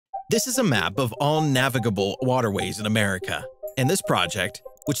This is a map of all navigable waterways in America, and this project,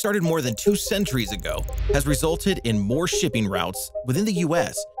 which started more than 2 centuries ago, has resulted in more shipping routes within the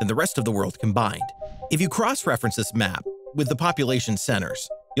US than the rest of the world combined. If you cross-reference this map with the population centers,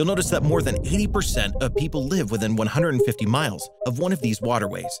 you'll notice that more than 80% of people live within 150 miles of one of these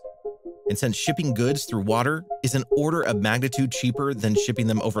waterways. And since shipping goods through water is an order of magnitude cheaper than shipping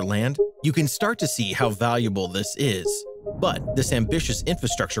them over land, you can start to see how valuable this is. But this ambitious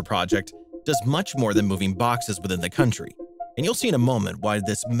infrastructure project does much more than moving boxes within the country. And you'll see in a moment why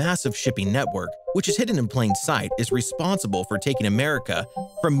this massive shipping network, which is hidden in plain sight, is responsible for taking America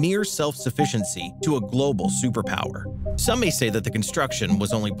from mere self-sufficiency to a global superpower. Some may say that the construction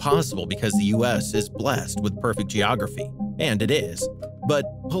was only possible because the US is blessed with perfect geography, and it is. But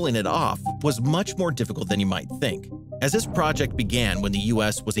pulling it off was much more difficult than you might think. As this project began when the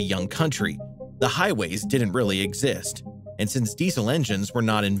US was a young country, the highways didn't really exist. And since diesel engines were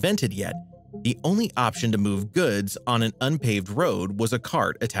not invented yet, the only option to move goods on an unpaved road was a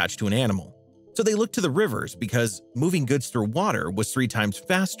cart attached to an animal. So they looked to the rivers because moving goods through water was 3 times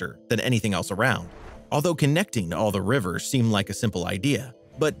faster than anything else around. Although connecting all the rivers seemed like a simple idea,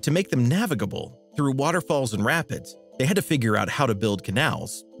 but to make them navigable through waterfalls and rapids, they had to figure out how to build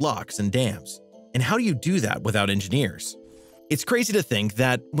canals, locks, and dams. And how do you do that without engineers? It's crazy to think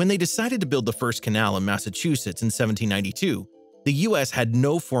that when they decided to build the first canal in Massachusetts in 1792, the US had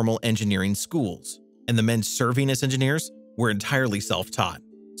no formal engineering schools, and the men serving as engineers were entirely self-taught.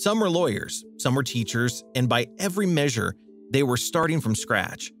 Some were lawyers, some were teachers, and by every measure, they were starting from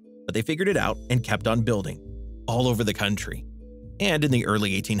scratch, but they figured it out and kept on building, all over the country. And in the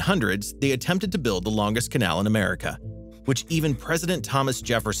early 1800s, they attempted to build the longest canal in America, which even President Thomas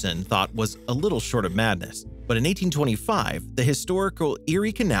Jefferson thought was a little short of madness. But in 1825, the historical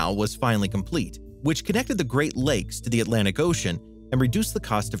Erie Canal was finally complete, which connected the Great Lakes to the Atlantic Ocean and reduced the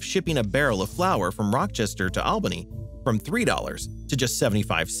cost of shipping a barrel of flour from Rochester to Albany from $3 to just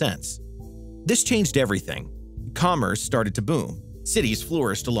 75 cents. This changed everything. Commerce started to boom. Cities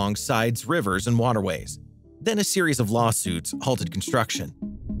flourished alongside rivers and waterways. Then a series of lawsuits halted construction.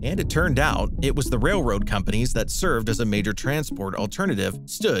 And it turned out it was the railroad companies that served as a major transport alternative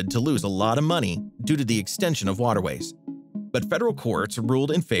stood to lose a lot of money due to the extension of waterways. But federal courts ruled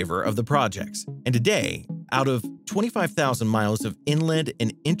in favor of the projects, and today, out of 25,000 miles of inland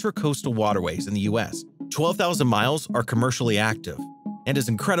and intracoastal waterways in the US, 12,000 miles are commercially active. And as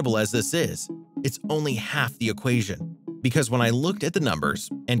incredible as this is, it's only half the equation. Because when I looked at the numbers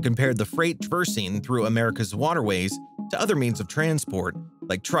and compared the freight traversing through America's waterways to other means of transport,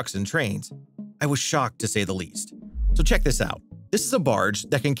 like trucks and trains, I was shocked to say the least. So check this out. This is a barge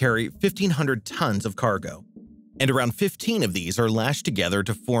that can carry 1,500 tons of cargo. And around 15 of these are lashed together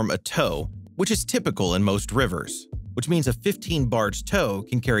to form a tow, which is typical in most rivers, which means a 15-barge tow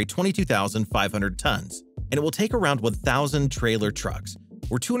can carry 22,500 tons, and it will take around 1,000 trailer trucks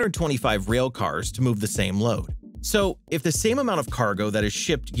or 225 rail cars to move the same load. So, if the same amount of cargo that is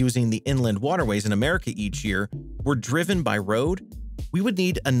shipped using the inland waterways in America each year were driven by road, we would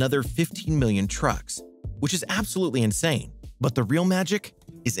need another 15 million trucks, which is absolutely insane. But the real magic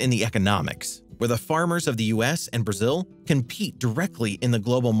is in the economics, where the farmers of the US and Brazil compete directly in the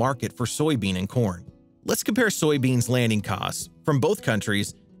global market for soybean and corn. Let's compare soybeans landing costs from both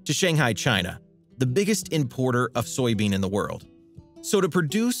countries to Shanghai, China, the biggest importer of soybean in the world. So to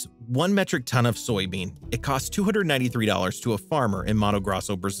produce 1 metric ton of soybean, it costs $293 to a farmer in Mato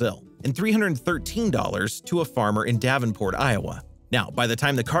Grosso, Brazil, and $313 to a farmer in Davenport, Iowa. Now, by the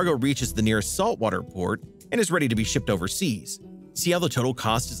time the cargo reaches the nearest saltwater port and is ready to be shipped overseas, see how the total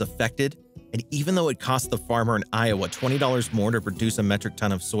cost is affected? And even though it costs the farmer in Iowa $20 more to produce a metric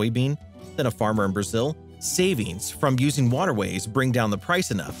ton of soybean than a farmer in Brazil, savings from using waterways bring down the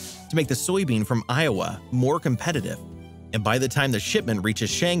price enough to make the soybean from Iowa more competitive. And by the time the shipment reaches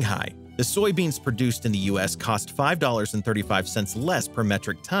Shanghai, the soybeans produced in the US cost $5.35 less per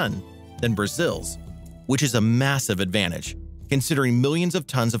metric ton than Brazil's, which is a massive advantage, considering millions of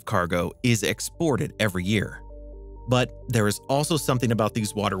tons of cargo is exported every year. But there is also something about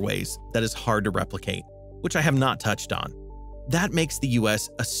these waterways that is hard to replicate, which I have not touched on. That makes the US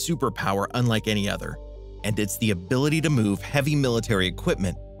a superpower unlike any other, and it's the ability to move heavy military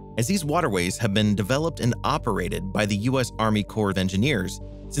equipment, as these waterways have been developed and operated by the US Army Corps of Engineers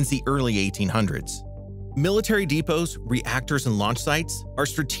since the early 1800s. Military depots, reactors, and launch sites are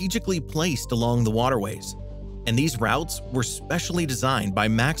strategically placed along the waterways, and these routes were specially designed by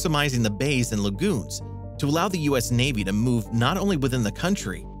maximizing the bays and lagoons to allow the US Navy to move not only within the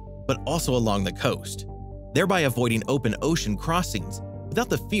country, but also along the coast, thereby avoiding open ocean crossings without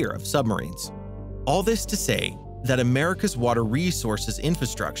the fear of submarines. All this to say, that America's water resources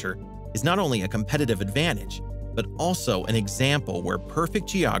infrastructure is not only a competitive advantage, but also an example where perfect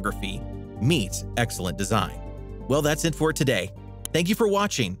geography meets excellent design. Well, that's it for today. Thank you for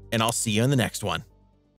watching, and I'll see you in the next one.